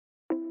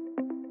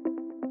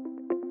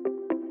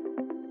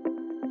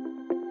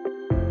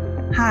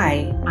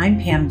Hi,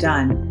 I'm Pam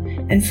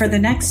Dunn, and for the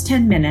next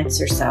 10 minutes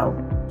or so,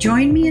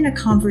 join me in a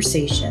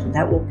conversation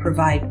that will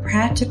provide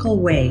practical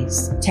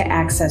ways to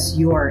access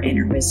your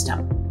inner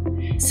wisdom.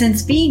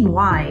 Since being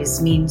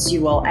wise means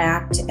you will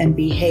act and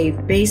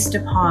behave based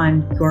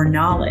upon your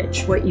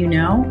knowledge, what you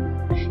know,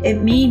 it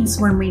means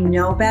when we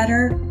know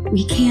better,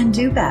 we can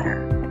do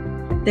better.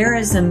 There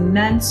is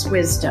immense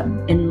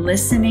wisdom in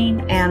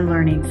listening and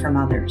learning from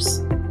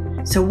others.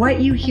 So what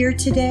you hear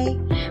today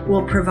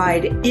will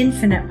provide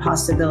infinite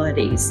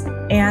possibilities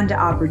and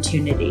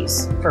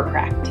opportunities for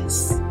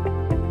practice.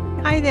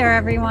 Hi there,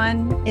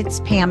 everyone.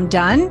 It's Pam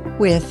Dunn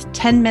with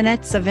 10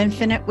 Minutes of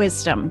Infinite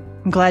Wisdom.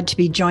 I'm glad to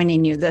be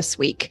joining you this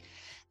week.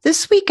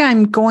 This week,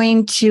 I'm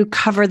going to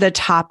cover the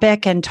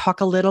topic and talk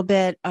a little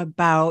bit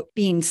about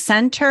being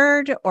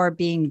centered or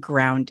being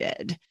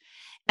grounded.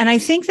 And I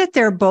think that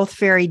they're both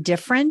very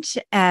different,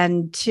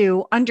 and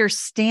to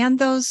understand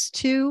those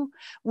two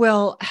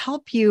will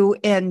help you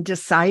in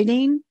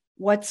deciding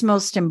what's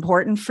most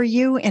important for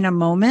you in a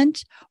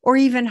moment, or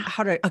even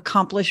how to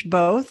accomplish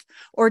both,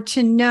 or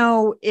to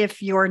know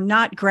if you're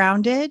not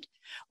grounded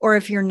or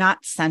if you're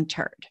not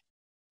centered.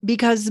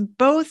 Because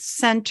both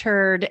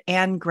centered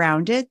and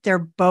grounded, they're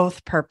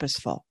both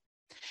purposeful.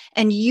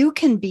 And you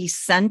can be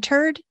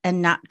centered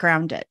and not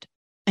grounded,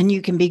 and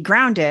you can be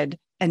grounded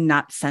and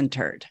not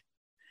centered.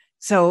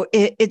 So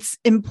it's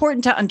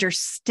important to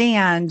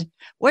understand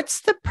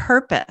what's the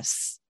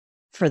purpose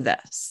for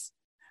this,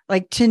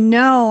 like to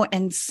know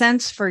and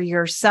sense for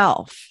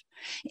yourself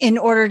in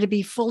order to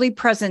be fully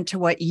present to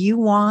what you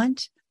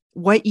want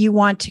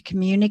to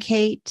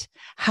communicate,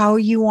 how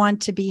you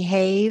want to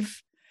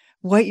behave,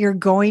 what you're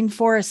going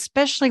for,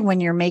 especially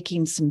when you're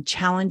making some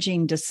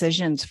challenging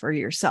decisions for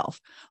yourself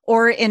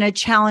or in a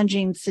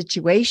challenging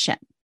situation.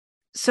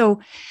 So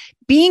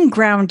being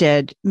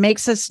grounded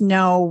makes us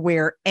know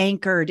we're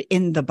anchored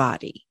in the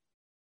body.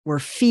 We're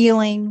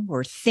feeling,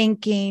 we're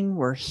thinking,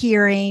 we're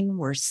hearing,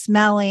 we're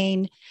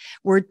smelling,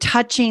 we're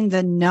touching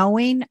the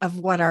knowing of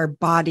what our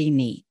body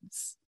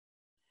needs.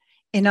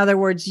 In other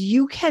words,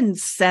 you can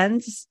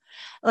sense,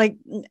 like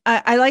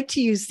I like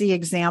to use the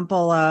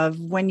example of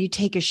when you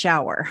take a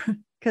shower,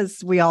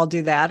 because we all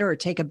do that, or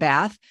take a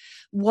bath,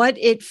 what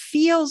it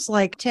feels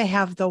like to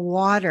have the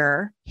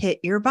water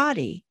hit your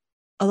body.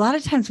 A lot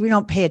of times we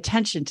don't pay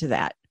attention to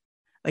that.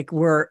 Like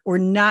we're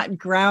not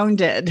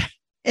grounded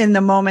in the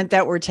moment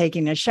that we're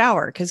taking a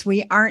shower because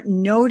we aren't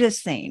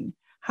noticing,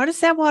 how does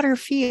that water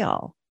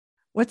feel?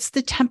 What's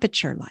the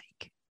temperature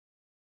like?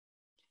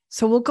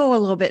 So we'll go a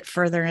little bit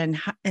further in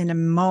a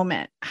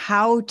moment,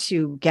 how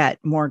to get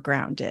more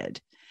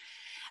grounded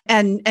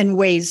and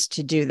ways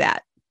to do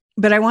that.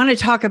 But I want to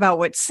talk about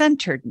what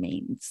centered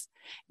means.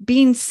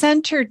 Being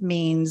centered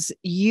means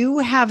you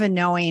have a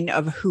knowing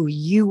of who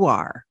you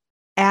are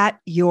at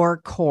your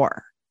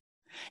core,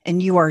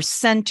 and you are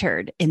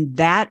centered in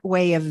that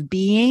way of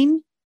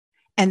being,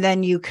 and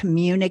then you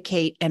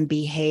communicate and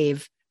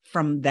behave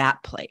from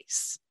that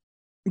place.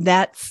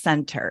 That's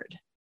centered.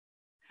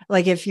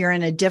 Like if you're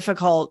in a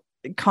difficult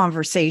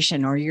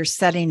conversation or you're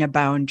setting a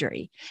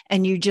boundary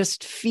and you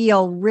just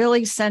feel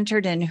really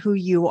centered in who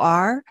you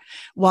are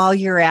while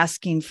you're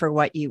asking for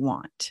what you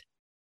want.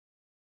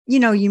 You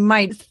know, you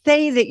might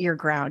say that you're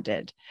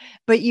grounded,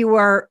 but you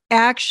are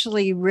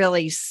actually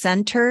really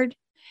centered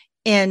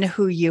in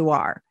who you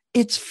are.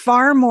 It's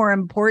far more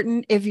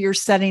important if you're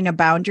setting a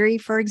boundary,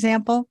 for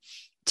example,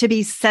 to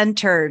be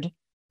centered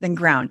than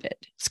grounded.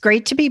 It's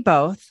great to be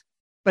both,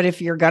 but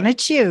if you're going to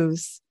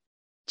choose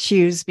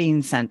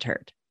being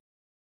centered.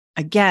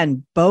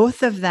 Again,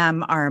 both of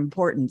them are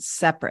important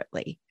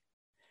separately.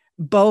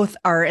 Both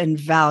are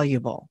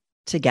invaluable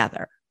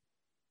together.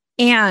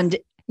 And,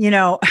 you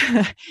know,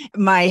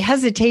 my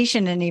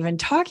hesitation in even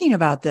talking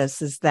about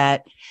this is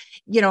that,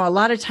 you know, a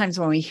lot of times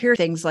when we hear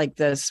things like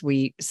this,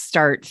 we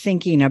start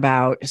thinking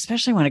about,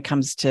 especially when it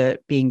comes to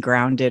being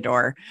grounded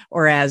or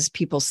as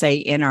people say,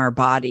 in our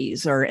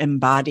bodies or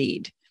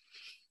embodied,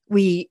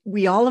 we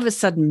all of a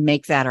sudden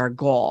make that our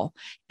goal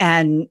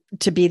and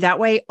to be that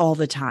way all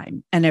the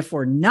time. And if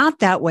we're not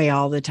that way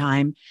all the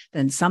time,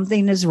 then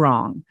something is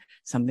wrong.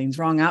 Something's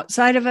wrong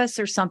outside of us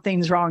or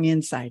something's wrong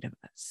inside of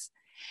us.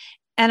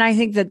 And I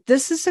think that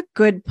this is a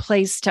good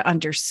place to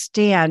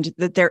understand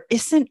that there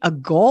isn't a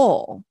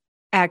goal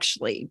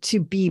actually to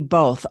be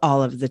both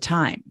all of the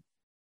time.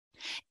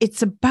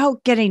 It's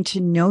about getting to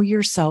know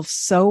yourself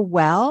so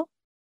well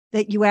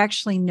that you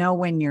actually know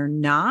when you're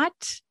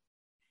not,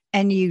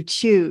 and you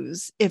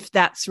choose if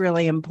that's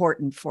really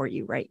important for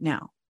you right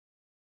now.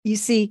 You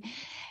see,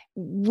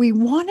 we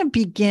want to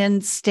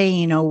begin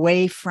staying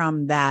away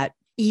from that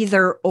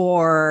either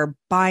or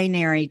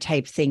binary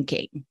type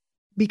thinking,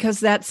 because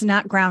that's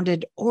not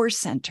grounded or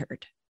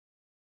centered.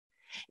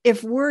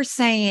 If we're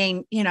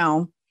saying, you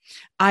know,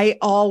 I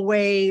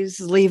always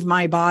leave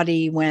my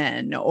body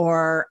when,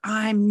 or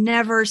I'm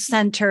never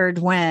centered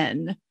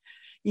when,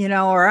 you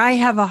know, or I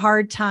have a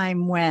hard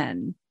time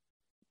when,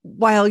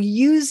 while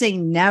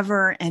using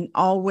never and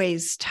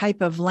always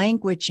type of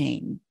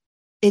languaging,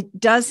 it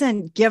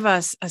doesn't give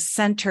us a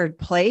centered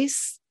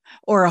place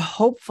or a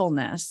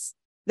hopefulness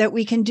that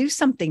we can do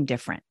something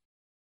different.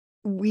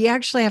 We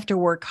actually have to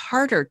work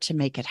harder to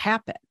make it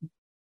happen.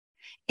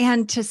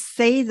 And to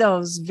say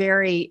those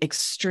very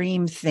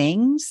extreme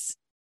things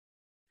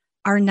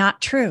are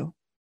not true.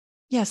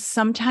 Yes,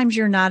 sometimes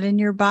you're not in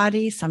your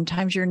body.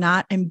 Sometimes you're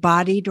not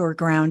embodied or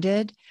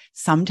grounded.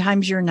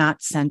 Sometimes you're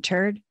not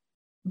centered,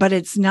 but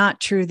it's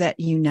not true that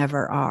you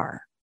never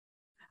are.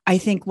 I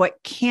think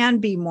what can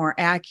be more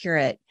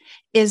accurate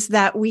is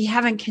that we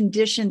haven't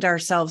conditioned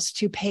ourselves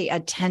to pay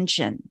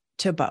attention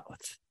to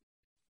both.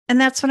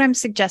 And that's what I'm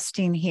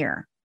suggesting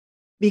here,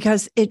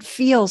 because it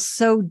feels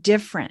so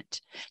different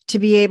to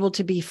be able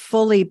to be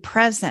fully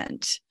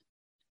present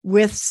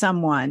with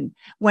someone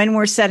when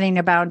we're setting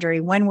a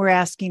boundary, when we're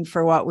asking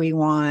for what we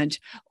want,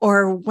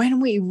 or when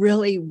we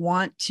really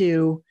want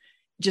to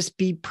just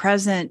be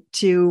present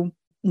to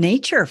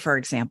nature, for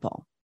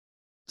example.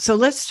 So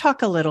let's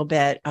talk a little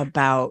bit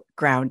about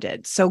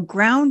grounded. So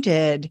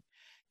grounded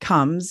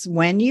comes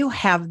when you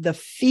have the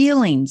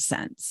feeling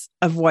sense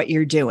of what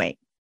you're doing.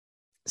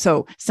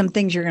 So some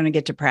things you're going to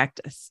get to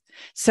practice.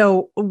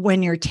 So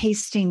when you're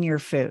tasting your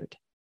food,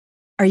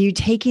 are you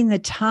taking the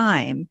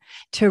time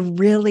to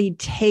really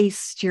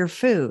taste your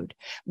food,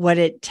 what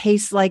it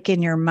tastes like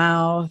in your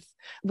mouth,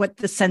 what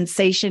the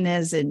sensation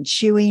is in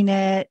chewing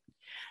it,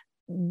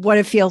 what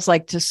it feels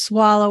like to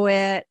swallow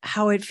it,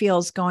 how it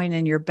feels going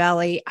in your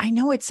belly? I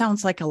know it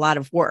sounds like a lot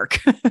of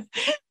work,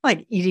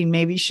 like eating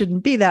maybe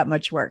shouldn't be that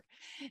much work,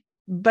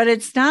 but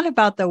it's not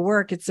about the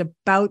work. It's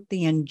about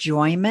the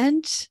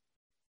enjoyment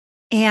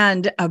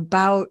and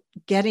about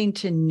getting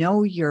to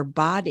know your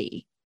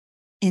body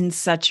in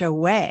such a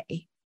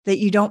way that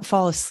you don't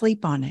fall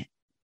asleep on it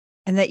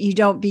and that you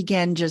don't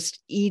begin just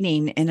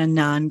eating in a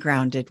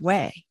non-grounded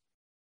way.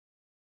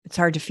 It's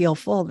hard to feel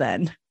full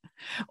then,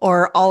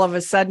 or all of a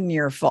sudden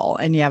you're full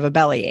and you have a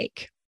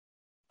bellyache.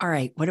 All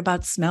right, what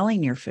about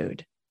smelling your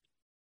food?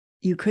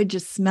 You could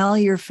just smell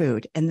your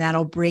food and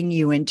that'll bring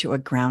you into a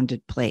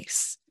grounded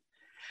place.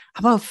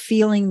 How about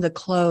feeling the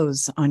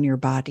clothes on your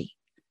body?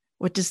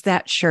 What does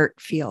that shirt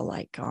feel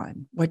like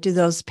on? What do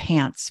those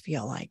pants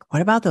feel like?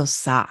 What about those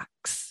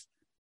socks?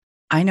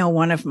 I know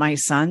one of my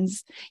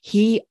sons,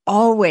 he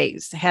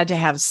always had to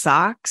have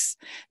socks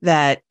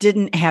that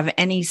didn't have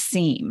any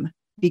seam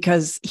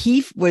because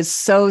he was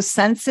so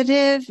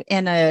sensitive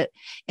in a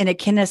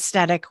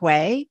kinesthetic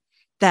way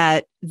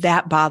that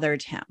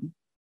bothered him.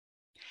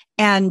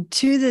 And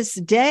to this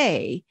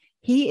day,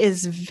 he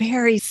is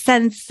very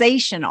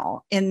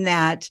sensational in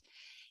that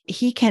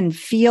he can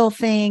feel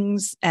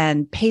things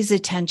and pays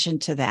attention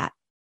to that.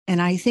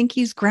 And I think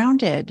he's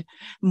grounded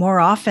more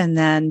often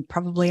than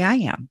probably I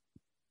am.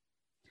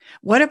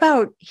 What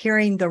about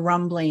hearing the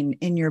rumbling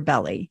in your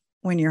belly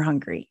when you're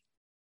hungry?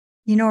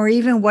 Or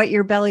even what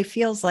your belly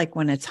feels like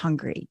when it's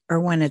hungry or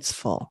when it's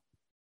full.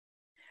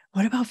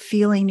 What about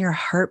feeling your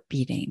heart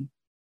beating?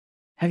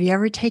 Have you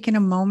ever taken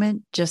a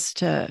moment just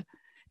to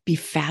be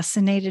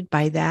fascinated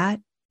by that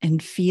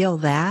and feel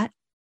that?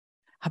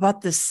 How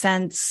about the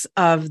sense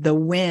of the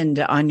wind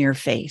on your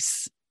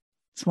face?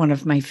 It's one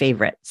of my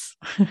favorites.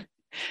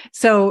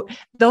 So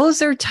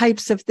those are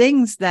types of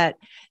things that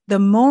the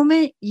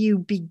moment you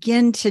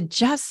begin to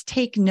just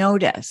take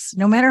notice,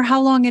 no matter how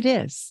long it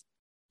is,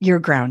 you're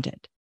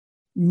grounded.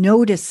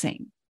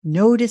 Noticing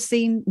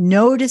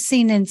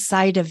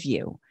inside of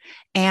you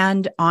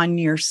and on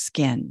your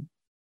skin.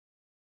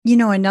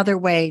 Another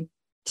way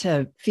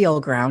to feel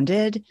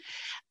grounded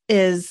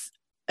is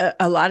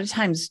a lot of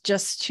times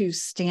just to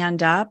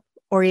stand up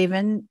or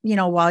even,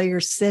 while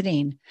you're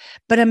sitting,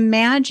 but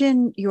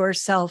imagine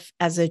yourself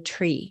as a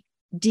tree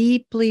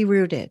deeply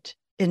rooted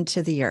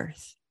into the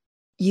earth.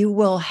 You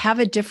will have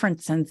a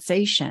different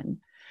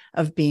sensation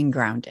of being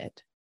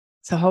grounded.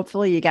 So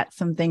hopefully you got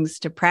some things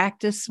to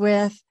practice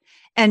with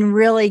and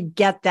really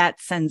get that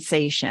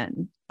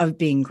sensation of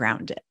being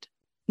grounded.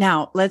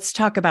 Now, let's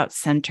talk about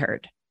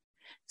centered.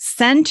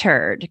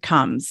 Centered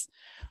comes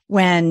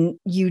when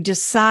you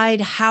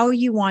decide how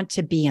you want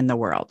to be in the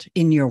world,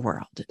 in your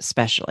world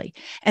especially,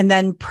 and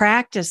then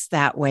practice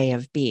that way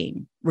of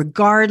being,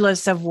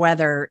 regardless of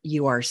whether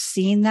you are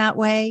seen that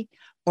way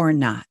or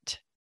not.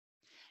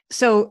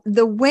 So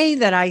the way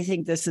that I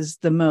think this is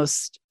the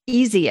most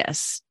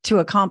easiest to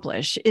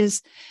accomplish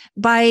is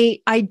by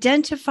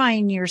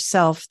identifying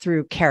yourself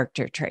through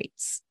character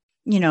traits.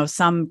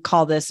 Some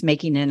call this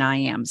making an I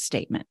am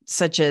statement,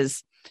 such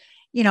as,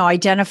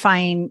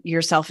 identifying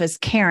yourself as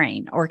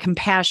caring or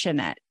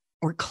compassionate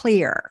or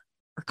clear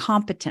or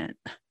competent.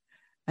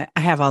 I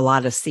have a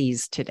lot of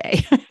C's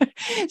today.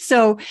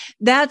 So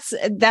that's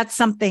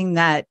something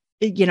that,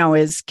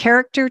 is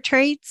character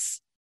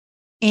traits.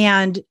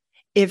 And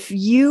if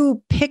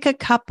you pick a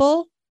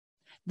couple,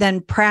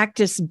 then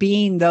practice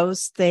being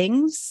those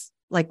things,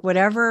 like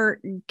whatever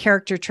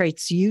character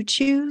traits you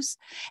choose,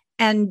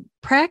 and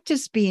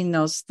practice being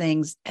those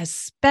things,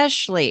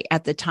 especially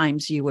at the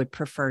times you would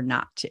prefer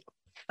not to.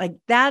 Like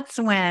that's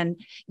when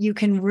you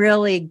can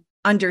really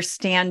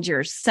understand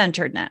your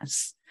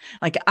centeredness.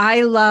 Like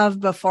I love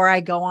before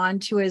I go on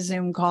to a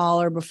Zoom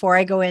call or before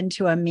I go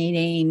into a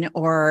meeting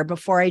or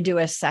before I do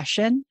a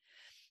session,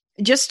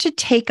 just to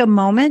take a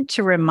moment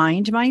to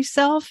remind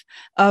myself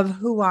of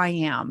who I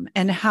am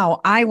and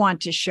how I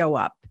want to show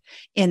up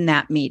in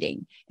that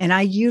meeting. And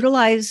I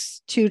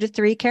utilize 2 to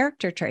 3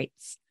 character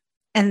traits.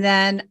 And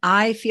then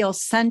I feel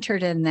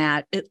centered in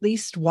that, at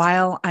least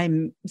while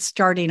I'm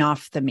starting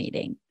off the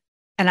meeting,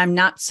 and I'm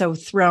not so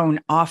thrown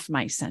off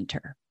my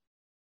center.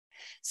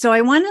 So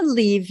I want to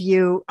leave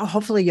you,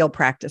 hopefully you'll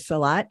practice a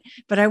lot,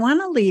 but I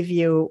want to leave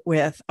you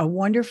with a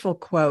wonderful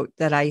quote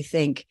that I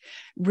think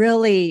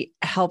really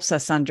helps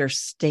us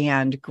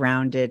understand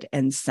grounded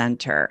and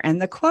center. And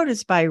the quote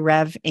is by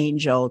Rev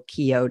Angel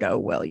Kyoto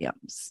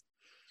Williams.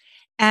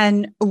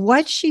 And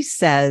what she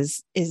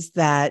says is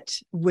that,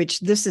 which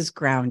this is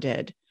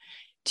grounded,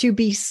 to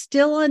be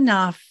still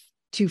enough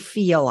to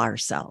feel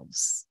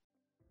ourselves.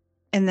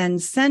 And then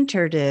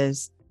centered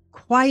is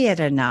quiet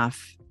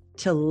enough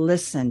to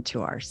listen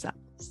to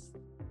ourselves.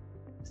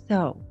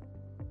 So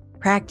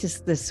practice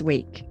this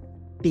week,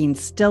 being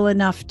still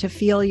enough to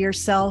feel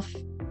yourself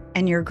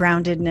and your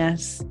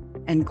groundedness,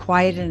 and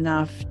quiet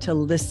enough to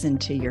listen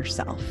to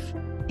yourself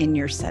in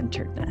your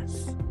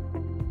centeredness.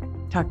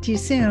 Talk to you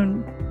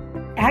soon.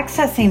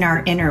 Accessing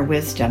our inner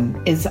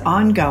wisdom is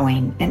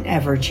ongoing and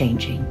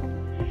ever-changing.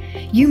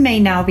 You may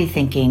now be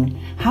thinking,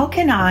 how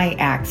can I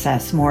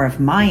access more of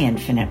my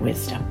infinite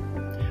wisdom?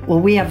 Well,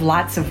 we have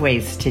lots of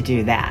ways to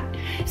do that.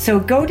 So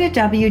go to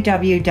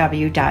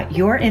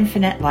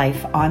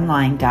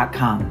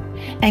www.yourinfinitelifeonline.com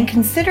and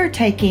consider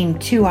taking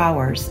 2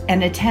 hours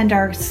and attend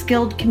our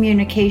Skilled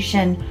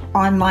Communication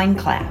online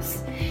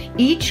class.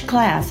 Each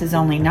class is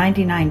only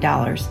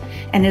 $99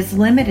 and is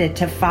limited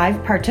to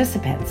 5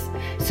 participants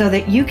so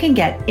that you can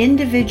get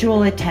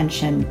individual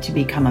attention to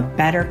become a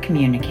better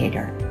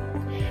communicator.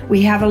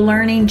 We have a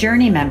Learning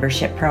Journey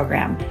membership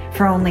program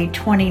for only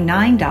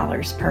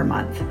 $29 per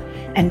month,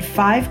 and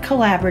 5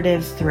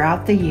 collaboratives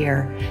throughout the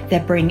year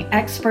that bring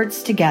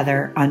experts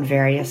together on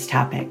various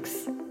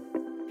topics.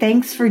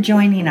 Thanks for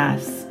joining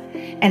us.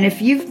 And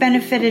if you've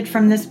benefited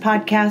from this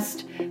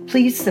podcast,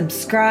 please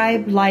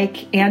subscribe,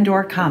 like,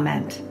 and/or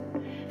comment.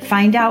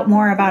 Find out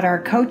more about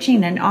our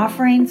coaching and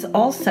offerings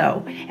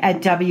also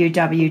at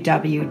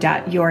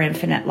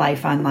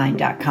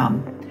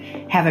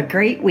www.yourinfinitelifeonline.com. Have a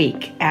great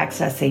week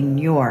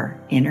accessing your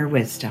inner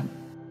wisdom.